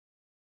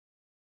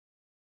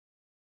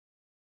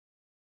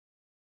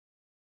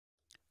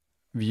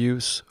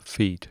Views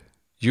feed.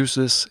 Use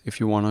this if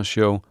you want to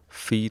show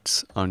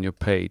feeds on your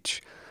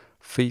page.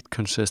 Feed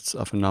consists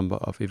of a number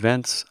of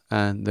events,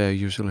 and they're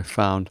usually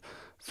found,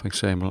 for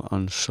example,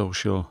 on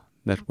social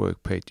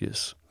network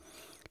pages.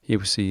 Here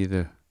we see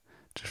the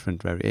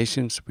different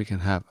variations. We can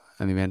have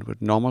an event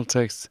with normal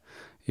text,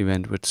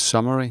 event with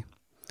summary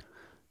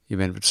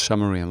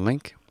and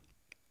link.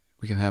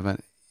 We can have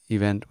an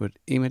event with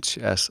image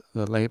as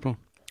the label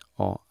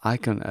or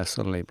icon as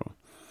the label.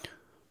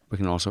 We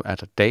can also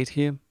add a date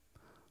here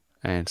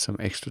and some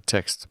extra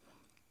text.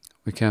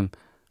 We can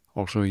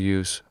also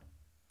use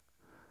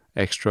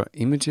extra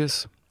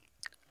images,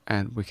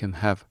 and we can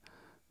have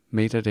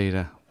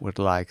metadata with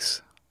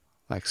likes,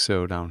 like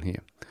so down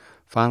here.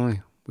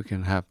 Finally, we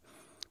can have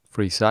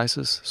three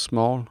sizes: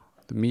 small,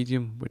 the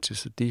medium, which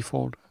is the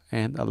default,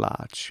 and a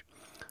large.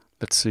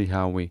 Let's see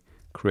how we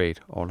create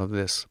all of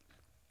this.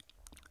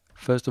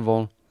 First of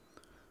all,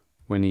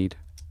 we need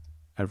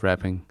a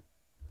wrapping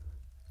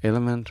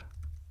element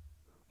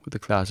with the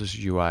classes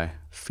UI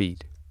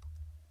feed.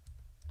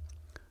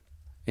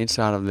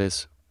 Inside of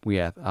this, we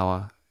add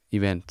our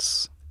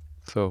events.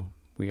 So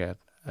we add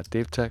a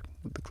div tag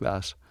with the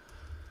class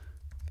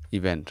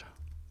event.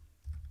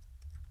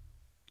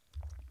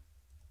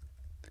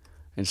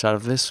 Inside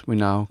of this, we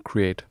now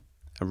create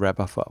a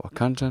wrapper for our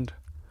content.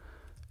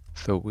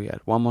 So we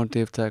add one more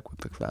div tag with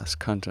the class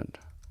content.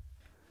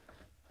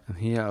 And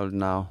here I'll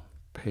now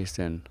paste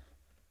in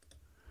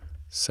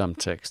some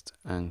text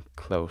and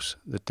close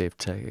the div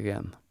tag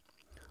again.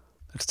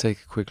 Let's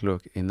take a quick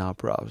look in our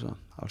browser.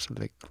 I'll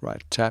select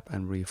right tab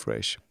and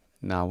refresh.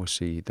 Now we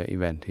see the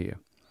event here.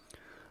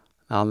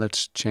 Now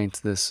let's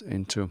change this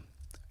into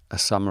a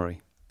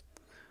summary.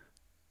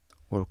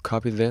 We'll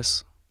copy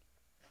this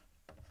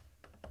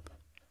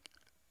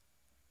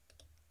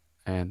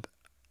and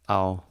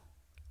I'll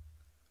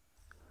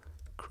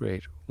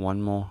create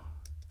one more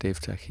div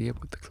tag here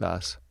with the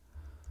class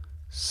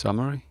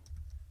summary,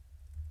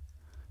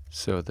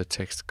 so the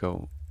text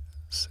goes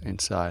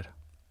inside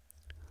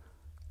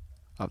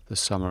of the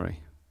summary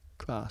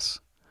class.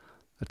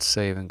 Let's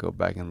save and go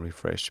back and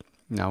refresh.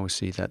 Now we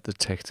see that the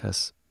text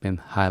has been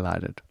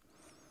highlighted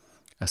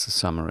as a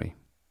summary.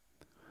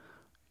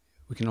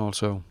 We can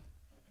also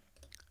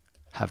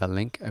have a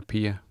link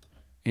appear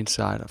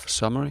inside of a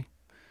summary.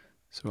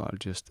 So I'll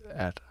just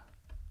add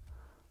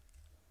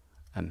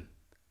an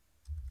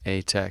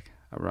A tag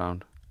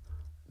around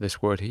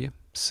this word here,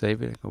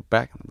 save it, go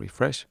back and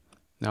refresh.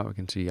 Now we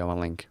can see our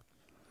link.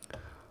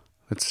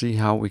 Let's see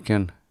how we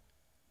can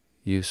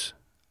use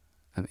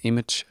an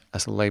image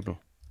as a label.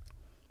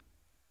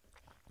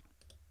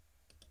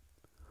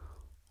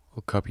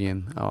 We'll copy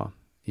in our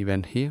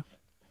event here.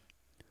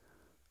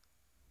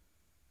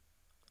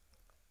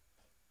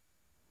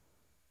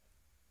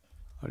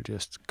 I'll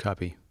just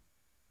copy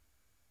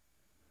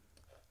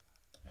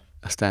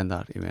a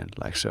standard event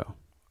like so.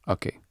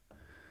 Okay.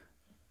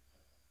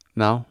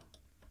 Now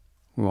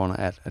we want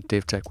to add a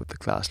div tag with the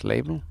class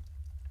label,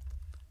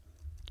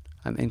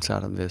 and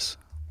inside of this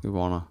we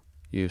want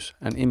to use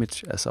an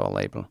image as our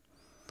label.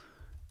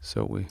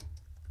 So we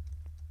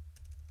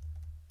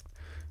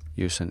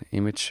use an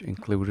image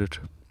included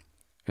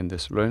in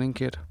this learning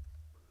kit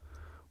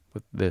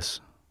with this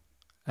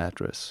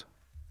address.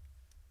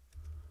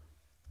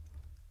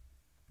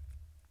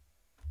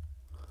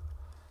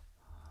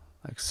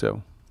 Like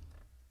so.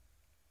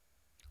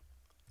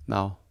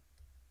 Now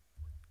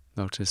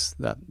notice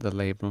that the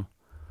label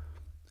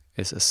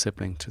is a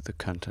sibling to the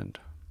content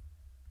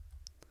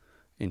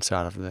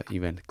inside of the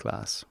event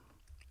class.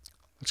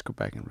 Let's go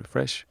back and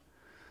refresh.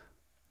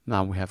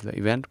 Now we have the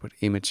event with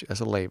image as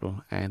a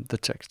label and the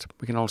text.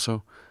 We can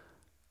also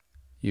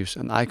use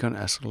an icon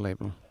as a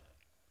label.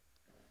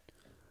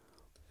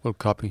 We'll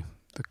copy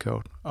the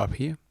code up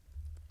here,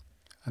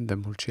 and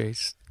then we'll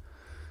change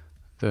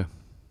the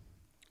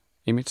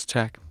image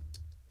tag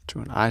to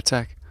an I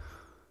tag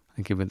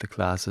and give it the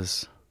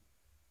classes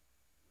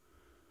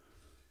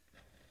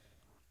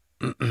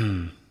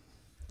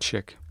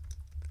check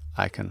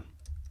icon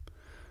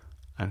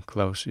and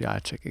close the I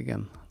tag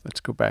again. Let's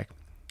go back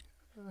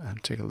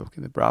and take a look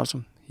in the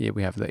browser. Here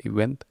we have the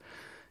event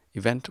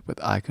with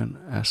icon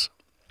as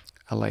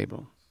a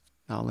label.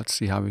 Now let's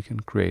see how we can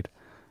create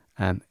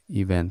an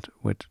event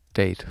with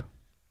date.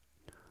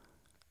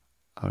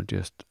 I'll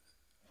just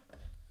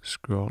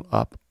scroll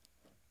up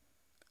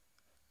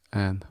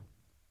and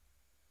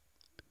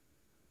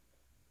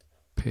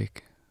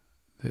pick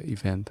the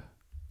event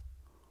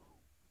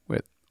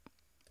with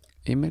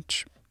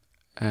image,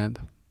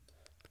 and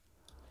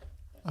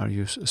I'll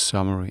use a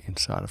summary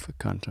inside of the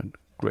content.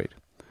 Great.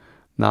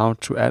 Now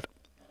to add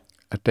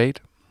a date,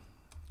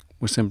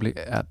 we simply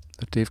add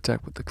the div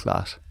tag with the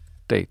class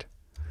date.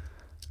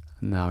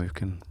 And now you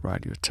can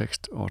write your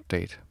text or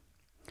date.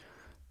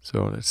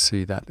 So let's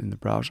see that in the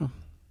browser.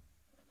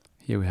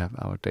 Here we have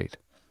our date.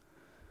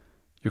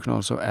 You can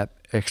also add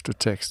extra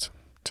text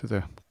to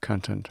the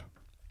content.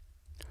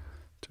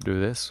 To do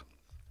this,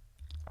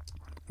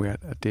 we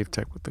add a div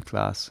tag with the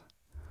class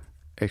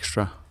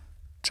extra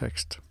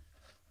text.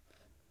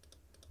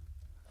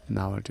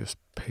 Now I'll just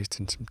paste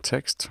in some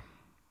text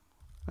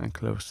and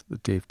close the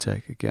div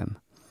tag again.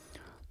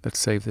 Let's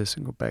save this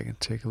and go back and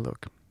take a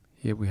look.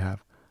 Here we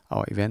have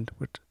our event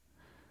with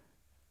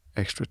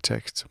extra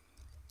text.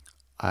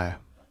 I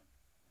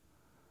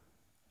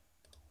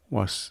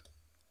was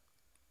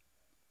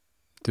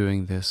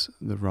doing this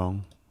the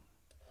wrong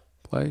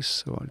place,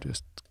 so I'll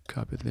just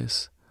copy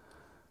this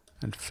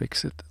and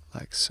fix it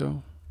like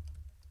so.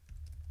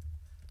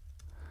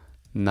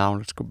 Now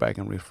let's go back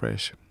and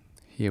refresh.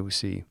 Here we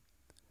see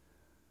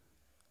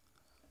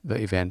the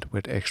event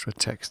with extra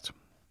text.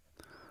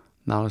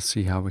 Now let's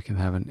see how we can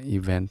have an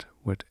event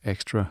with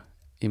extra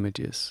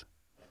images.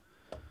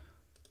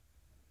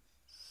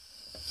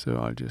 So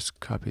I'll just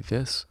copy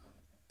this,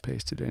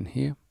 paste it in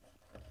here.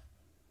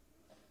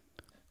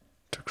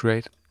 To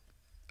create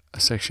a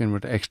section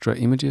with extra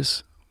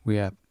images, we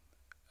have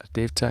a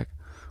div tag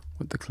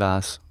with the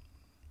class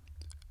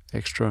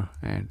extra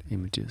and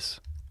images.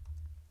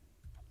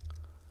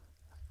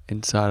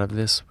 Inside of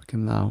this, we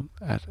can now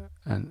add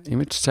an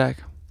image tag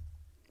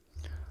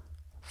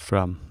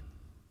from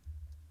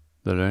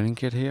the learning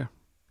kit here.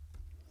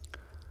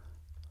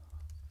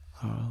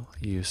 I'll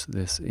use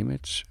this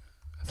image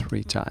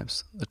 3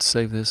 times. Let's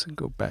save this and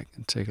go back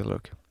and take a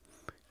look.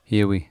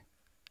 Here we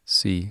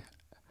see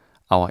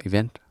our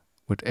event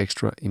with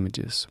extra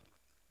images.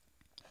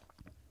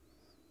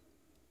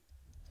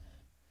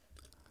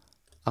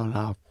 I'll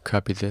now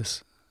copy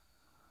this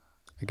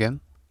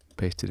again,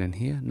 paste it in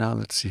here. Now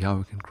let's see how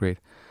we can create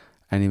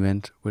an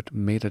event with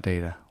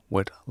metadata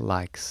with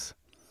likes.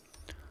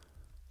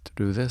 To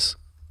do this,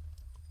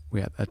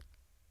 we have a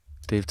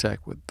div tag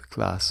with the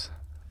class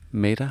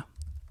meta,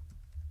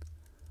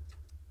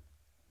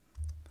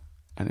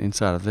 and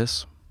inside of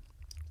this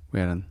we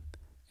have an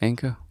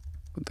anchor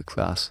with the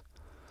class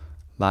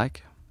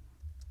like.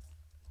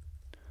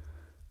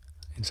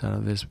 Inside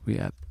of this we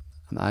add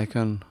an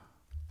icon,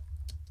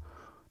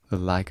 the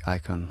like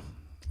icon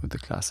with the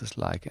classes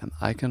like and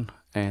icon,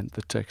 and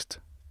the text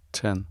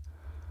 10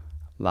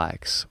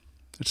 likes.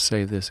 Let's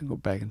save this and go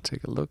back and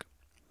take a look.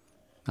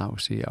 Now we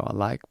see our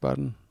like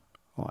button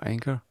or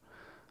anchor.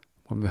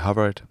 When we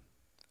hover it,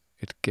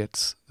 it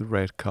gets the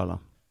red color.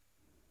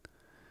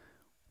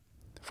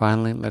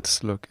 Finally,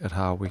 let's look at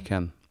how we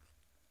can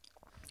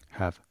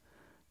have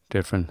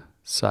different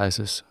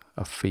sizes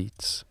of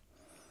feeds.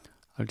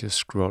 I'll just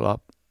scroll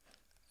up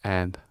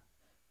and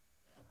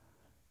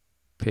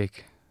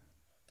pick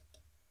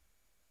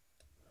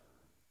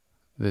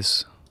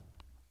this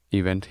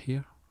event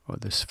here, or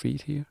this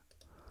feed here,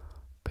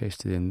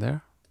 paste it in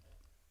there.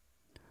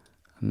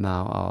 And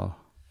now I'll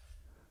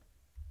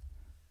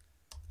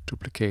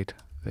duplicate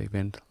the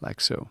event like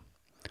so.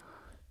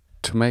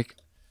 To make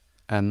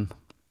an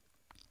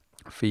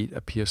feed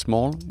appear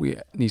small, we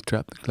need to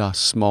add the class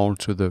small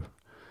to the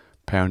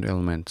parent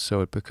element,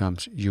 so it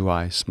becomes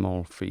UI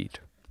small feed.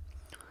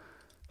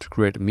 To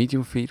create a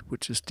medium feed,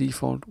 which is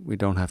default, we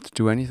don't have to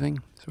do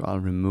anything, so I'll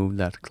remove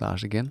that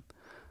class again.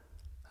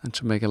 And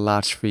to make a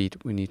large feed,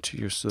 we need to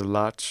use the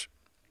large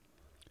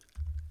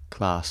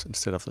class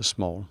instead of the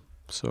small.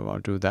 So I'll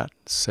do that,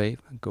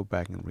 save, and go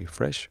back and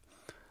refresh.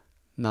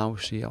 Now we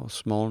see our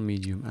small,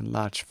 medium, and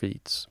large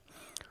feeds.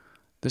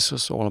 This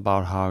was all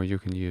about how you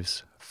can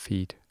use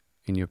feed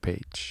in your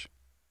page.